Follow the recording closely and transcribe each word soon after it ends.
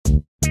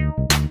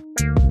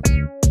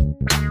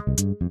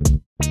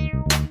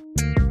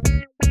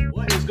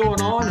What is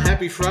going on?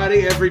 Happy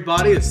Friday,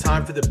 everybody. It's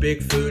time for the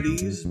Big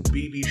Foodies.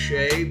 BB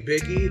Shea,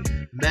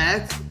 Biggie,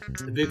 Matt.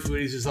 The Big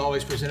Foodies is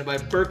always presented by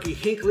Berky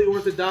Hinckley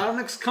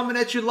Orthodontics, coming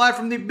at you live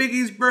from the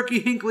Biggie's Berky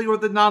Hinckley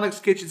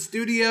Orthodontics kitchen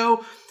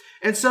studio.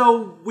 And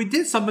so we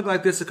did something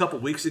like this a couple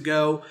weeks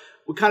ago.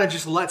 We kind of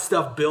just let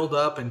stuff build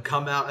up and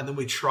come out, and then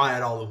we try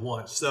it all at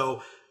once.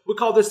 So we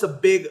call this the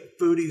Big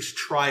Foodies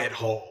Try It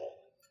Haul.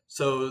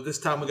 So this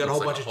time we got a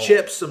whole bunch of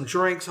chips, some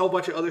drinks, a whole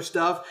bunch of other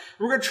stuff.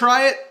 We're going to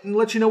try it and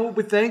let you know what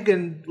we think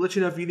and let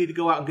you know if you need to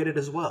go out and get it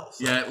as well.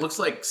 So. Yeah, it looks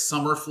like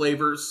summer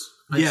flavors,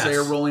 I'd say,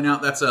 are rolling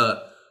out. That's of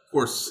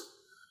course,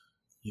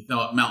 you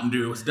thought Mountain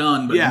Dew was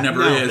done, but it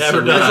never is.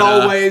 Never As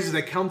always,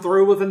 they come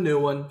through with a new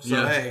one.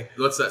 So, hey.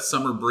 What's that,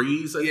 Summer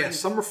Breeze, I think?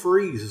 Summer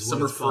Freeze is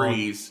what it's called. Summer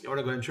Freeze. You want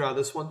to go ahead and try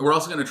this one? We're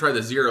also going to try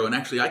the Zero, and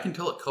actually, I can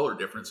tell a color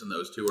difference in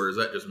those two, or is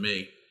that just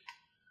me?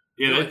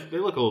 Yeah, they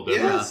look a little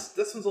different. Yeah,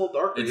 this one's a little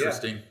darker.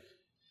 Interesting. Yeah.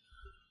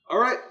 All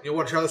right, you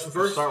want to try this one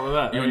first? Start with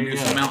that. You want to do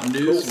some Mountain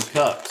Dews? Some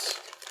cups.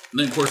 And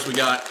then, of course, we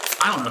got,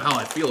 I don't know how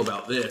I feel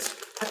about this.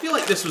 I feel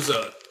like this was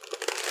a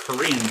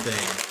Korean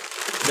thing.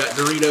 We got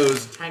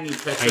Doritos, tangy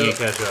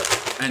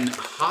ketchup, and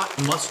hot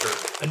mustard.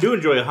 I do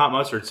enjoy a hot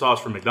mustard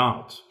sauce from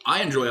McDonald's.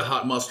 I enjoy a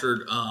hot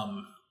mustard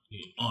on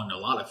a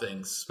lot of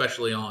things,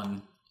 especially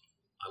on,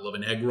 I love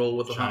an egg roll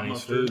with a hot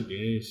mustard. Food.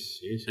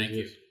 Yes. Thank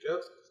you. Yep.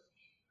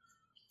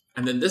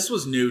 And then this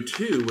was new,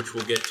 too, which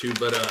we'll get to,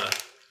 but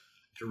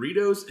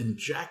Doritos and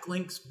Jack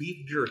Link's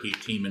beef jerky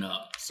teaming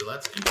up. So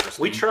that's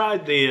interesting. We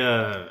tried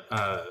the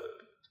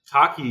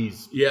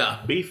Takis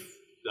beef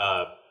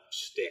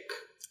stick.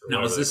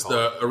 Now, is this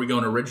are we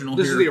going original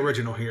here? This is the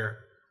original here.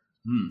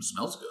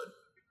 Smells good.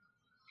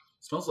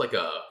 Smells like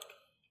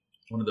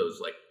one of those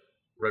like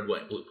red,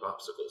 white, and blue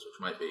popsicles, which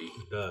might be.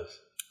 It does.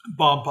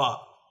 Bomb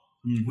Pop,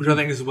 which I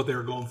think is what they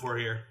were going for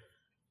here.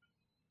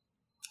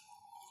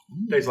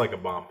 Tastes like a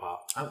Bomb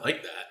Pop. I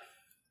like that.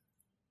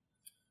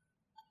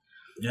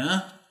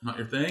 Yeah? Not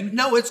your thing?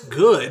 No, it's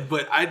good,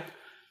 but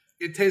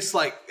it tastes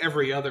like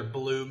every other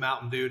blue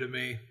Mountain Dew to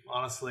me,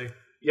 honestly.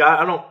 Yeah,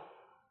 I don't...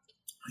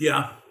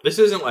 Yeah. This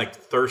isn't like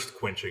thirst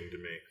quenching to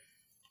me.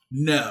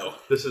 No.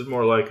 This is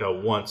more like a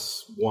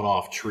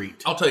one-off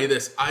treat. I'll tell you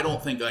this, I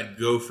don't think I'd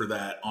go for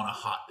that on a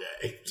hot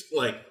day.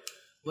 Like,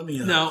 let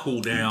me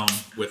cool down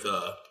with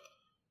a...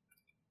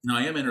 No,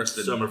 I am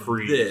interested Summer in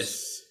Freeze.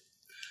 This.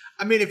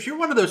 I mean, if you're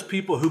one of those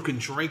people who can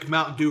drink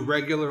Mountain Dew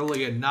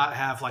regularly and not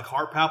have like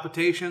heart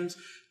palpitations,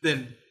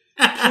 then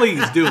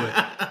please do it.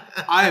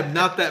 I am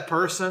not that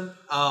person.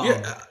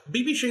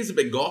 BB Shea's a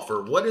big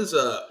golfer.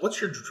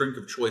 What's your drink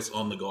of choice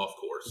on the golf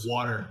course?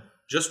 Water.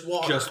 Just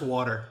water. Just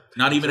water.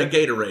 Not even a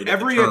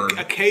Gatorade.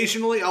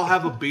 Occasionally, I'll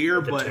have a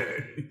beer, but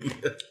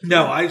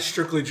no, I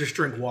strictly just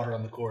drink water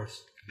on the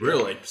course.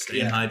 Really?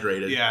 Staying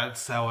hydrated. Yeah,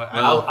 that's how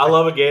I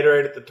love a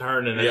Gatorade at the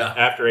turn and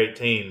after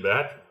 18, but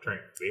I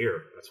drink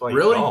beer. That's why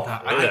you golf.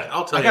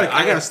 I'll tell you.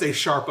 I gotta stay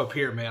sharp up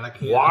here, man. I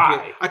can't.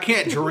 Why? I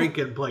can't drink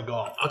and play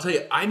golf. I'll tell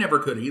you, I never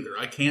could either.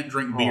 I can't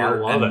drink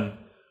beer and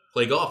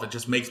play golf. It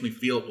just makes me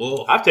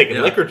feel. I've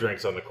taken liquor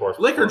drinks on the course.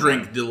 Liquor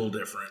drink did a little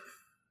different.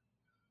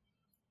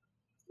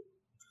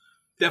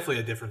 Definitely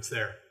a difference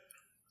there.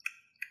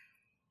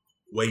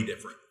 Way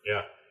different.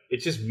 Yeah,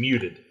 it's just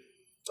muted.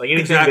 Like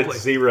anything that's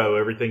zero,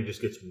 everything just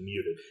gets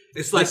muted.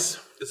 It's like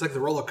the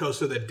roller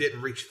coaster that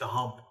didn't reach the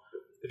hump.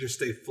 It just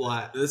stayed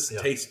flat. This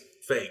tastes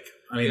fake.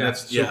 I mean,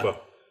 that's super.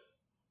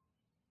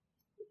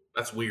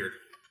 That's weird.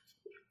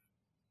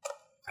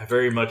 I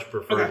very much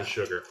prefer the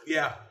sugar.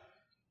 Yeah.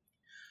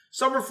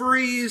 Summer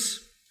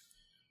Freeze.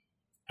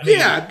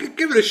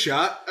 Give it a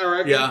shot. All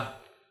right. Yeah.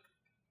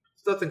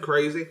 It's nothing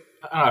crazy.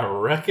 I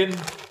reckon.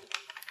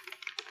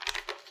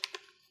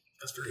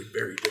 That's very,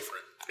 very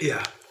different.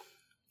 Yeah.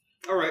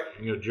 All right.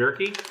 You go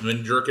jerky? And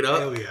then jerk it up?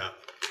 Hell yeah.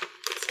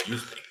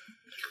 Excuse me.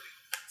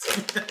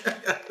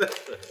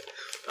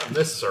 On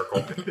this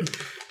circle.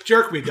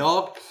 Jerk me,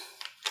 dog.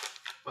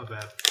 My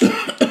bad.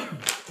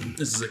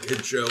 This is a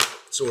kid show,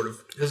 sort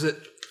of. Is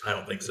it? I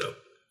don't think so.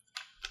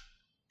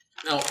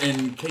 Now,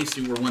 in case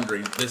you were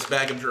wondering, this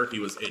bag of jerky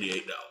was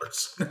 $88.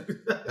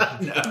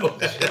 No.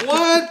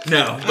 What?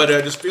 No, but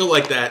I just feel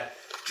like that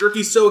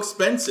jerky's so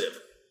expensive.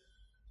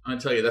 I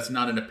tell you, that's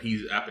not an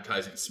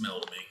appetizing smell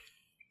to me.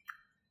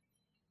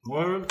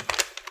 What?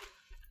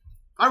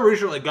 I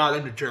recently got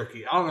into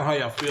jerky. I don't know how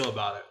y'all feel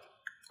about it.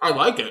 I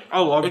like it. I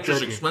love it's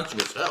jerky. It's just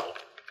expensive as hell.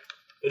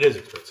 It is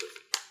expensive.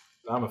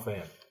 I'm a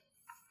fan.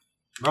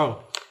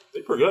 Oh.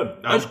 They're pretty good.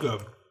 That's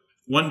good.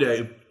 One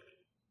day,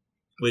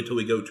 wait till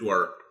we go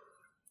to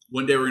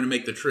one day we're going to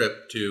make the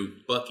trip to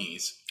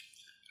Buc-ee's.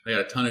 They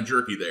got a ton of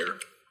jerky there.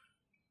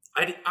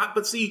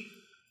 But see,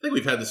 I think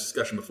we've had this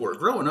discussion before.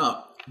 Growing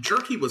up,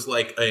 jerky was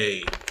like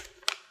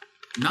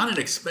not an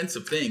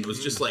expensive thing. It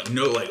was just like,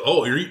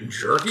 oh, you're eating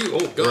jerky?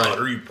 Oh, God,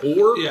 are you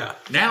poor? Yeah.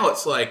 Now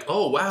it's like,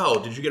 oh, wow,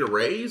 did you get a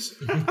raise?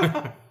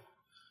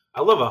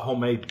 I love a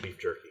homemade beef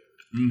jerky.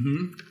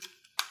 Mm-hmm.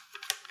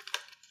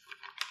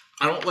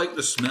 I don't like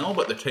the smell,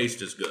 but the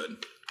taste is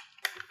good.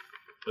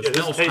 It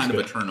smells kind of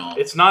a turn off.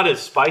 It's not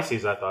as spicy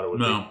as I thought it would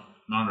be. No,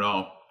 not at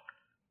all.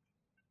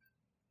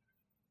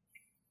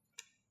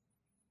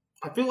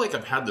 I feel like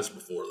I've had this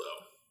before,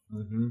 though.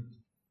 Mm-hmm.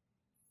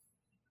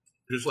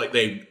 Just like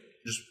they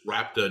just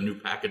wrapped a new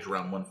package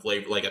around one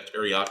flavor, like a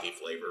teriyaki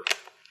flavor.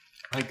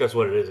 I think that's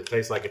what it is. It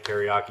tastes like a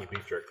teriyaki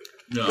beef jerky.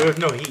 No. There's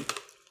no heat.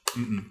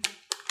 Mm-mm.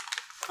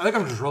 I think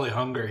I'm just really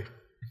hungry.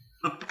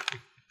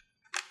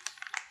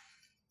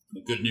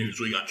 Good news,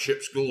 we got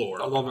chips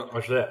galore. I love it.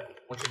 Watch that.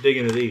 Why don't you dig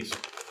into these?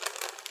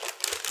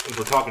 If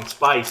we're talking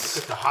spice.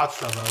 Get the hot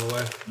stuff out of the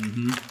way.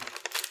 Mm-hmm.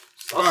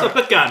 Salsa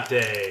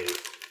picante.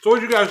 So what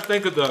did you guys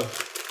think of the...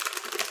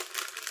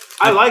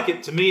 I like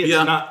it. To me,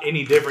 it's not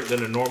any different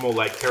than a normal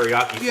like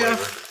teriyaki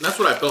flavor. That's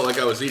what I felt like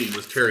I was eating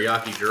was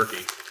teriyaki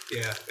jerky.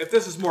 Yeah. If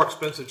this is more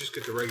expensive, just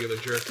get the regular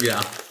jerky.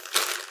 Yeah.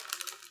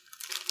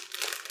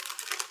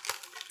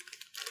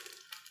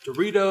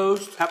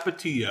 Doritos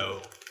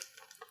Tapatio.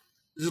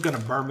 This is going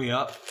to burn me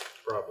up.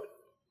 Probably.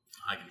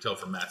 I can tell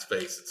from Matt's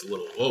face. It's a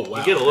little... Oh, wow.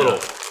 You get a little...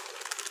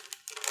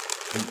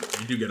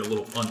 You do get a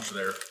little punch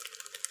there.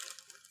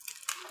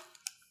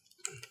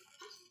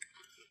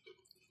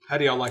 How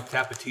do y'all like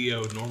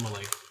Tapatio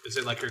normally? Is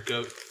it like your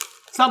go?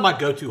 It's not my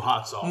go-to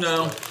hot sauce.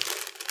 No. But...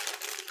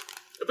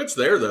 If it's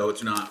there, though,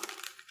 it's not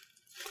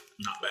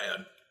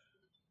bad.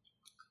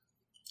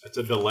 It's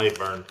a delayed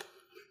burn.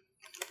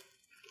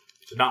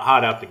 It's not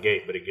hot out the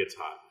gate, but it gets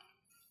hot.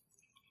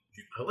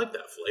 I like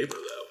that flavor,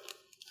 though.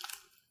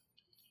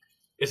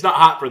 It's not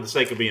hot for the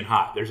sake of being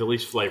hot. There's at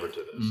least flavor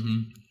to this.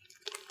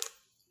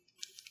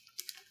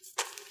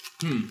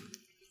 Mm-hmm.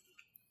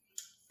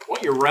 Why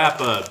don't you wrap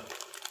a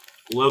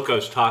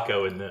Locos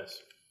taco in this?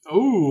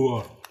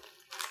 Ooh.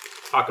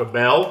 Taco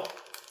Bell.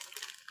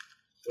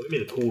 Give me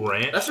the Cool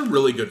Ranch. That's a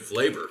really good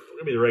flavor.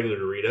 Give me the regular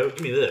Dorito.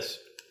 Give me this.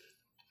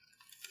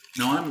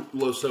 No, I'm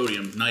low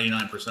sodium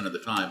 99% of the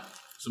time.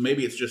 So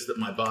maybe it's just that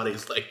my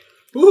body's like,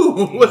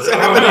 ooh, what's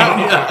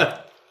happening?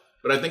 Yeah.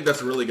 But I think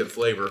that's a really good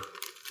flavor.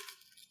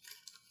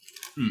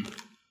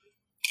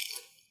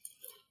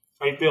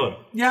 How you feeling?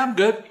 Yeah, I'm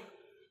good.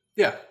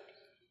 Yeah.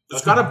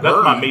 It's got a burn.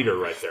 That's my meter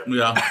right there.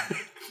 Yeah.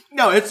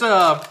 No, it's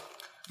a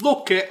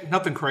little kick.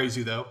 Nothing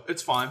crazy, though.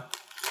 It's fine.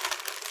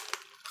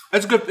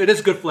 It's good. It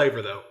is good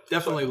flavor, though.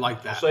 Definitely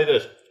like that. I'll say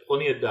this.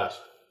 Plenty of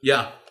dust.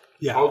 Yeah.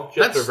 Yeah. All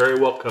the chips are very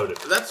well coated.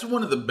 That's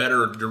one of the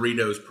better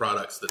Doritos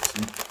products that's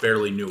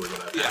fairly newer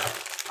that I've had.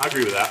 I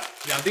agree with that.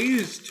 Now,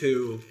 these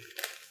two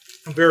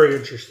I'm very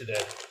interested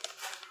in.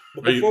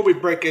 But before we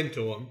break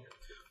into them,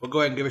 we'll go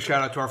ahead and give a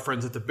shout out to our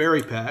friends at the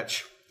Berry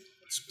Patch.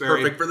 It's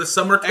perfect for the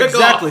summer kickoff.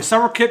 Exactly.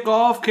 Summer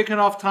kickoff, kicking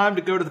off time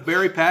to go to the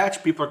Berry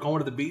Patch. People are going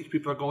to the beach.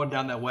 People are going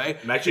down that way.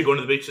 I'm actually going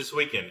to the beach this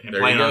weekend and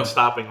There planning you on go.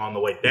 stopping on the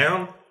way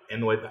down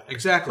and the way back.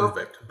 Exactly.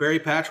 Perfect. Berry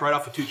Patch right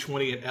off of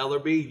 220 in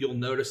Ellerby. You'll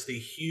notice the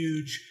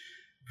huge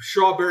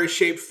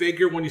strawberry-shaped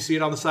figure when you see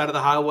it on the side of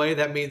the highway.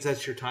 That means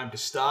that's your time to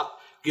stop,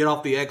 get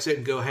off the exit,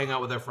 and go hang out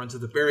with our friends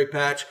at the Berry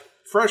Patch.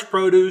 Fresh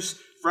produce,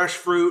 fresh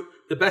fruit,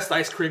 the best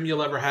ice cream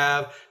you'll ever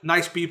have.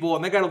 Nice people,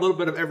 and they got a little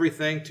bit of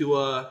everything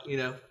to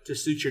to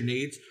suit your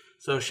needs.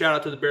 So shout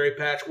out to the Berry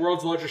Patch.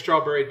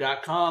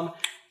 worldslargeststrawberry.com.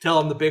 Tell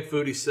them the Big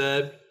Foodie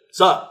said, "What's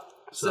up?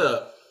 What's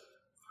up?"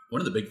 One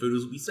of the Big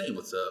Foodies will be saying,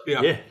 "What's up?"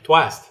 Yeah,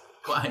 twice.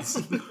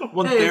 Twice.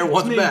 One's there,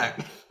 one's me.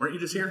 back. Weren't you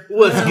just here?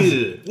 What's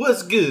good?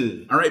 What's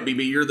good? All right,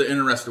 BB, you're the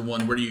interested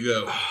one. Where do you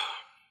go?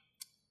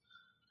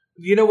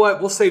 You know what?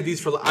 We'll save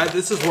these for...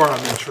 this is where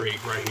I'm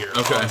intrigued right here,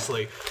 Okay.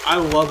 honestly. I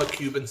love a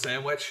Cuban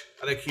sandwich.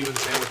 I think Cuban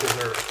sandwiches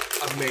are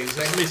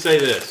amazing. Let me say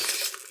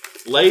this.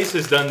 Lay's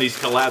has done these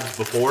collabs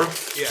before.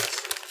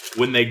 Yes.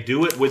 When they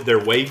do it with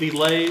their wavy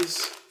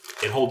Lays,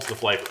 it holds the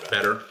flavor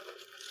Better.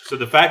 So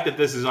the fact that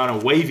this is on a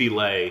wavy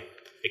Lay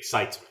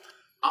excites me.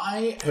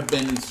 I have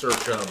been in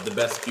search of the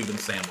best Cuban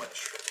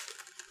sandwich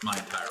my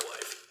entire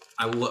life.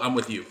 I'm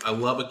with you. I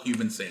love a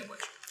Cuban sandwich.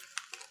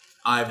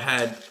 I've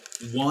had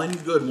one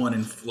good one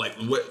in,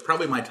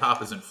 probably my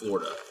top is in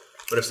Florida.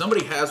 But if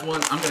somebody has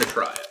one, I'm going to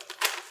try it.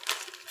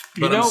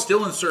 But I'm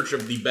still in search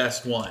of the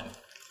best one.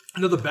 I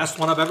know the best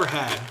one I've ever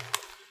had,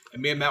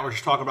 and me and Matt were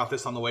just talking about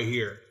this on the way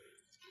here.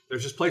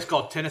 There's this place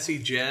called Tennessee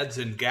Jed's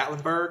in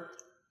Gatlinburg.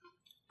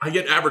 I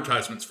get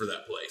advertisements for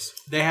that place.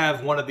 They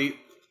have one of the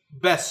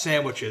best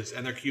sandwiches,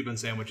 and their Cuban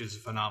sandwiches is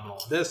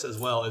phenomenal. This as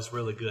well is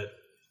really good.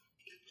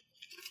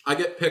 I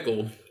get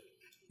pickled.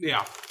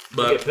 Yeah.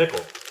 But I get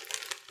pickle.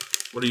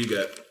 What do you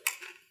get?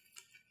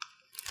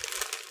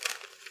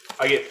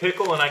 I get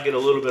pickle and I get a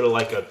little bit of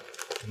like a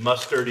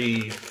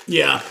mustardy.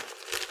 Yeah.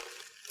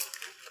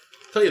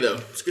 Tell you though,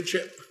 it's a good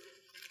chip.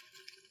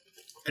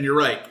 And you're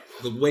right.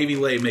 The wavy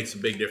Lay makes a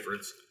big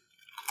difference.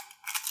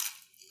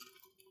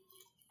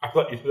 I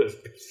thought you said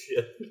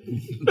shit.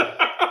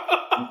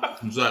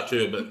 It's that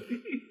too, but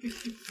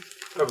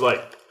I was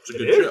like, it's a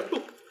good chip.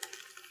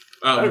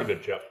 That's a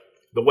good chip.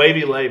 The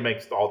wavy Lay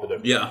makes all the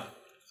difference. Yeah.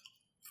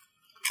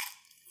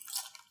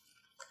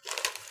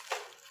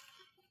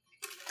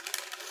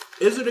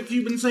 Is it a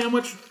Cuban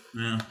sandwich?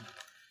 Yeah.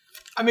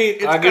 I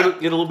mean, I get a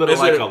little bit of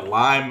like a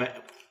lime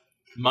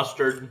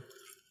mustard.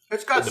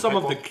 It's got some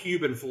of pickle. the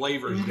Cuban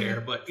flavors there,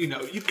 but you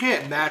know, you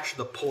can't match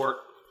the pork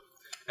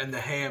and the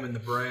ham and the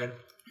bread.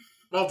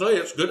 I'll tell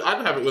you, it's good.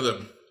 I'd have it with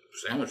a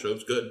sandwich, though.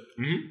 It's good.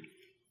 Mm-hmm.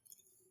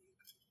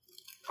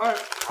 All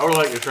right. I would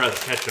like to try the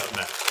ketchup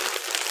next.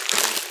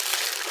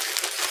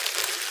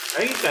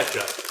 I eat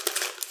ketchup.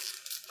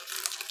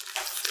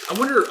 I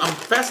wonder, I'm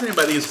fascinated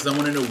by these because I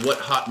want to know what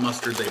hot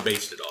mustard they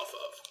based it off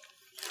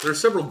of. There are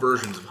several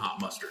versions of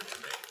hot mustard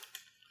to me.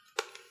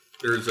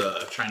 There's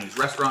a Chinese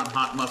restaurant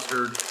hot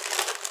mustard.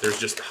 There's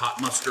just the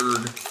hot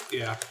mustard.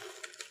 Yeah.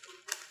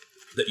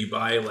 That you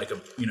buy, like, in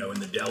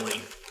the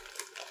deli.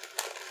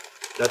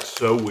 That's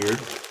so weird.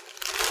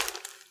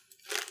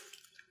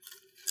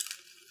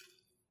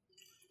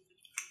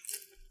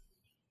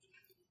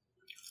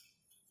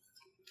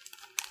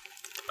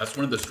 That's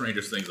one of the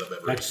strangest things I've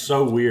ever That's eaten.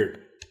 so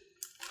weird.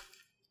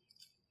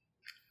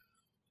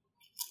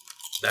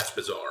 That's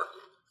bizarre.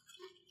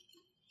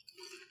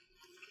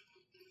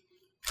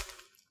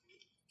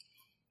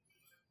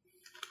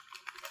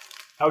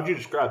 How would you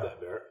describe that,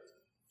 Barrett?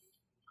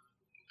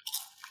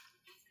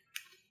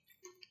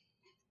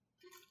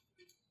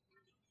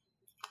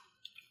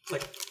 It's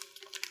like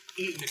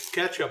eating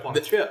ketchup on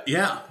a chip.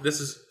 Yeah, this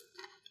is...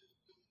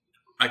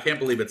 I can't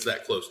believe it's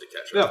that close to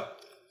ketchup.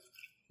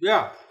 Yeah.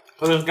 Yeah.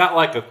 But it's got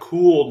like a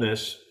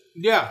coolness,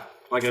 Yeah.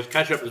 like a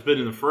ketchup that's been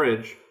in the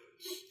fridge,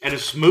 and a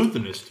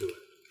smoothness to it.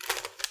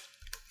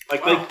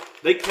 Like Wow.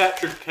 they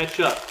captured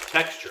ketchup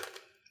texture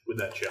with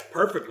that chip.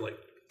 Perfectly.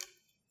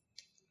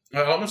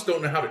 I almost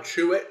don't know how to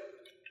chew it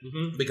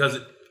because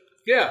it...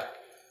 Yeah.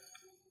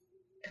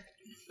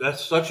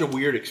 That's such a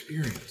weird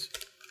experience.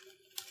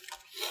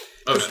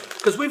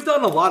 Because we've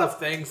done a lot of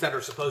things that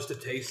are supposed to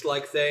taste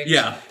like things.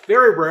 Yeah.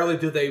 Very rarely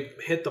do they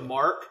hit the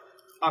mark.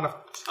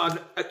 On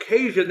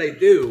occasion they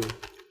do.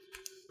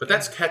 But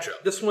that's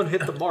ketchup. This one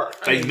hit the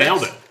mark. They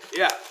nailed it.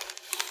 Yeah.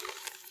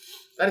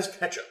 That is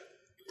ketchup.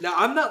 Now,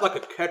 I'm not like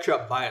a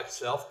ketchup by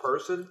itself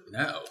person.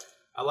 No.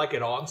 I like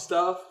it on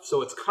stuff.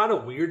 So it's kind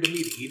of weird to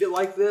me to eat it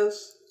like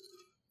this.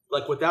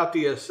 Like without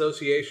the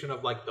association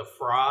of like the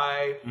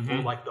fry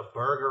or like the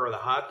burger or the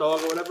hot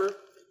dog or whatever.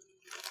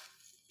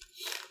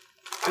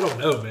 I don't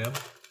know, man.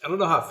 I don't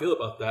know how I feel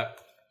about that.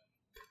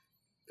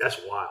 That's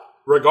wild.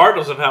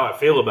 Regardless of how I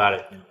feel about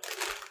it,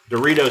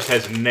 Doritos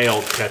has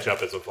nailed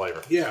ketchup as a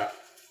flavor. Yeah.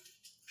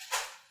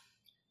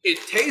 It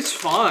tastes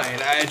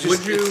fine. I just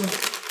Would you...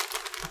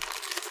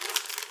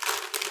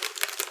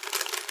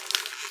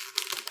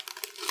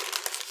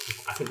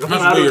 I don't know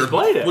how to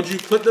explain it. Would you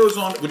put those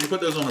on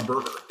a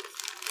burger?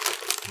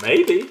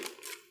 Maybe.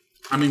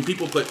 I mean,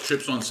 people put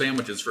chips on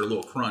sandwiches for a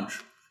little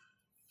crunch.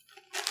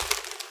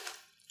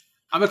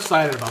 I'm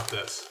excited about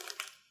this.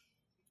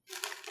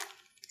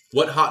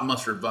 What hot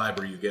mustard vibe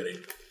are you getting?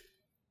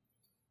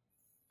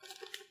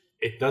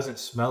 It doesn't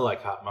smell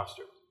like hot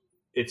mustard.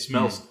 It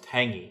smells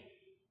tangy,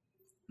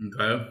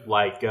 Okay.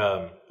 like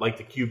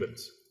the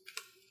Cubans.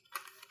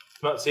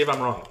 See if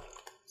I'm wrong.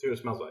 See what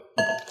it smells like.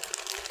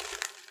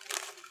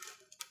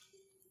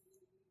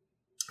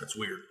 That's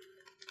weird.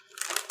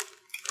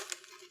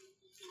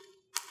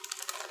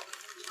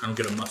 I don't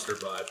get a mustard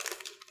vibe.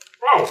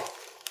 Oh!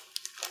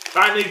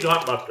 Chinese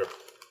hot mustard.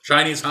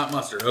 Chinese hot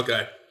mustard.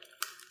 Okay.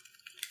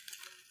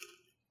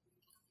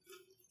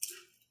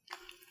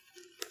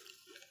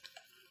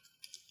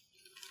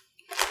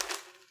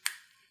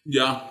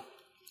 Yeah.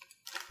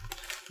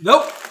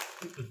 Nope.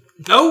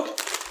 Nope.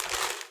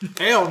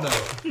 Hell no.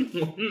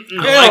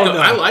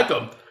 I like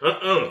them.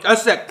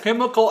 That's that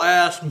chemical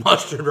ass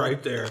mustard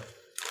right there.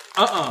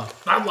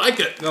 I like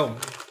it. No.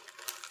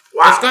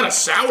 Wow. It's got a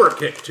sour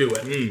kick to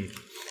it.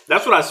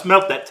 That's what I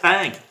smelt, that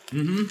tang.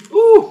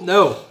 Ooh,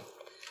 no.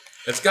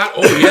 It's got,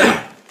 oh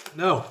yeah.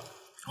 No.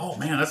 Oh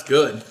man, that's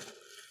good.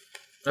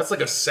 That's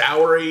like a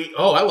soury.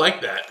 Oh, I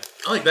like that.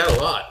 I like that a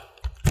lot.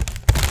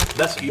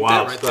 That's Keep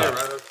wild that right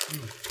stuff.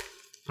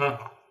 there. Right?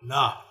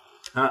 Nah.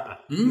 Have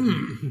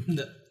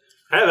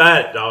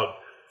at it, dog.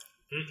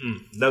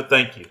 No,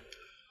 thank you.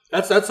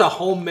 That's a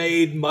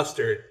homemade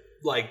mustard.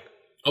 Like,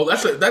 Oh,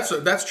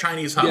 that's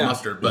Chinese hot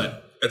mustard,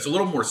 but it's a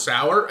little more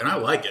sour, and I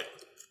like it.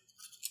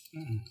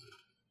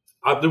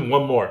 I'll do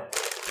one more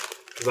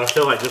because I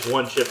feel like just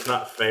one chip's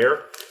not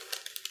fair.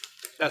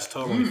 that's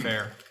totally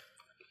fair.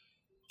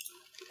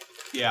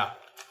 Yeah.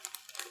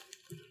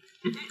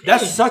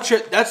 That's such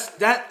a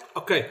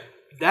okay.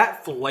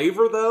 That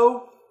flavor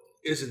though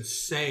is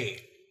insane.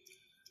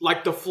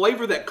 Like the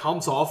flavor that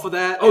comes off of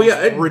that. Oh is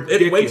yeah, it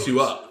ridiculous. wakes you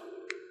up.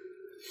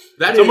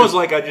 It's almost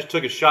like I just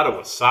took a shot of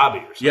wasabi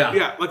or something. Yeah.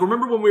 Yeah, like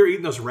remember when we were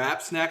eating those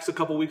wrap snacks a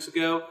couple weeks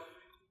ago?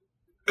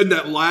 And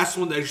that last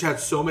one, they just had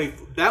so many.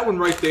 That one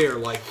right there,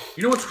 like.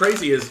 You know what's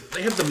crazy is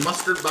they have the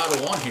mustard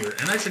bottle on here,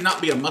 and that should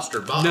not be a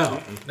mustard bottle.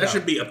 No. That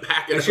should be a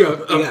packet That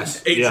should- of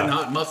yes. Asian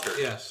hot mustard.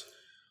 Yes.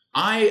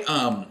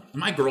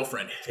 My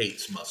girlfriend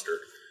hates mustard,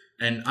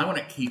 and I want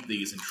to keep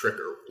these and trick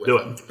her with Do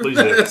them. it.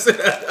 Please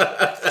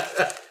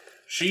do.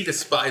 She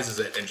despises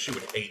it, and she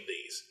would hate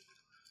these.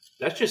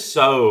 That's just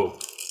so.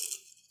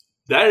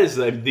 That is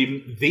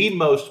the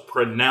most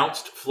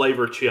pronounced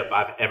flavor chip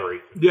I've ever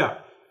eaten. Yeah.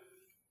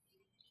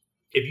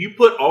 if you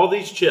put all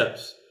these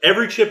chips,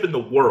 every chip in the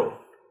world,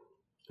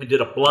 and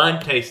did a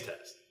blind taste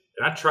test,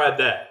 and I tried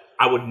that,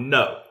 I would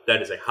know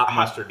that is a hot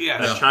mustard,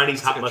 a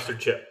Chinese hot mustard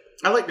chip.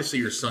 I like to see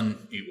your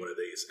son eat one of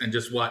these and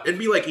just watch. It'd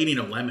be like eating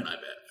a lemon, I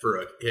bet, for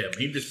him.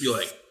 He'd just be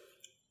like,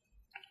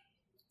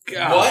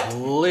 Golly.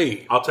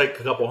 "What?" I'll take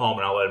a couple home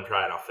and I'll let him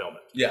try it. I'll film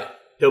it. Yeah.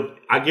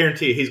 I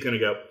guarantee you he's going to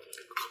go.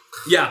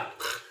 Yeah.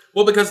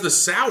 Well, because the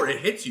sour,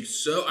 it hits you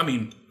so. I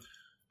mean,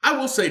 I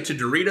will say to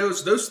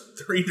Doritos, those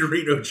 3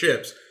 Dorito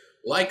chips,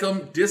 like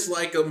them,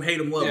 dislike them, hate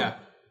them, love them.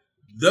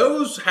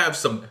 Those have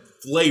some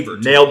flavor.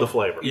 Nailed the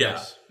flavor.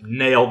 Yes.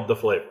 Nailed the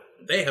flavor.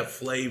 They have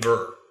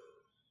flavor.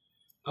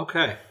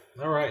 Okay.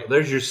 All right.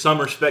 There's your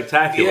summer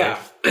spectacular. Yeah.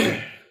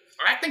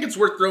 I think it's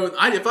worth throwing.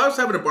 If I was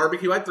having a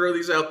barbecue, I'd throw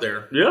these out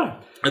there.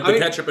 Yeah. At the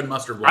ketchup and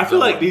mustard ones. I feel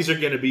like these are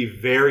going to be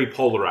very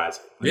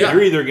polarizing. Yeah.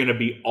 You're either going to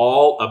be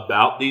all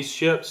about these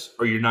chips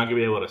or you're not going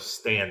to be able to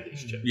stand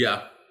these chips.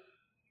 Yeah.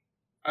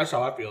 That's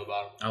how I feel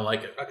about them. I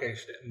like it. I can't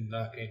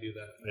do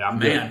that. Yeah, I'm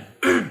Man.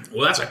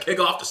 Well, that's a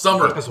kickoff to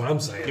summer. That's what I'm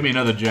saying. Give me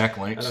another Jack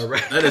Links.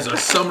 That is a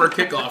summer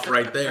kickoff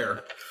right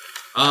there.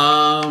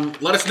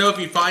 Let us know if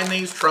you find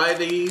these, try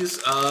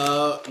these.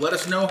 Let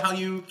us know how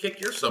you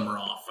kick your summer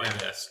off, I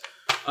guess.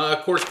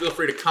 Of course, feel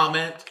free to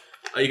comment.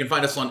 You can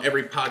find us on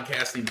every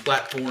podcasting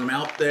platform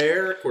out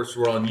there. Of course,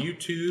 we're on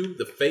YouTube,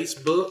 the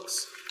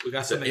Facebooks. We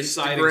got some the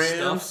exciting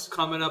Instagrams. stuff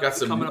coming up. Got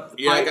some, coming up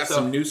the I pipe, got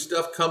some new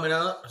stuff coming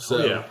up.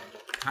 So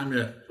time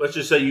to. Let's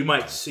just say you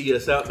might see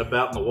us out and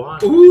about in the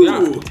wild.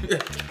 Ooh,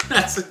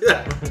 that's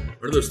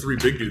where are those 3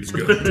 big dudes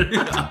going?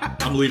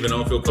 I'm leaving. I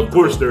don't feel comfortable. Of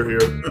course they're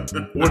here.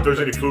 Or if there's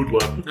any food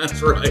left.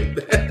 That's right.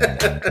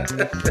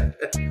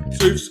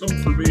 Save some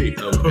for me.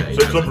 Okay.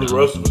 Save some for the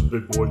rest of us,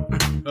 big boy.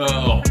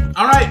 Oh,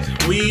 all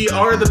right. We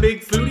are the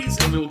Big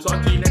Foodies, and we will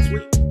talk to you next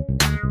week.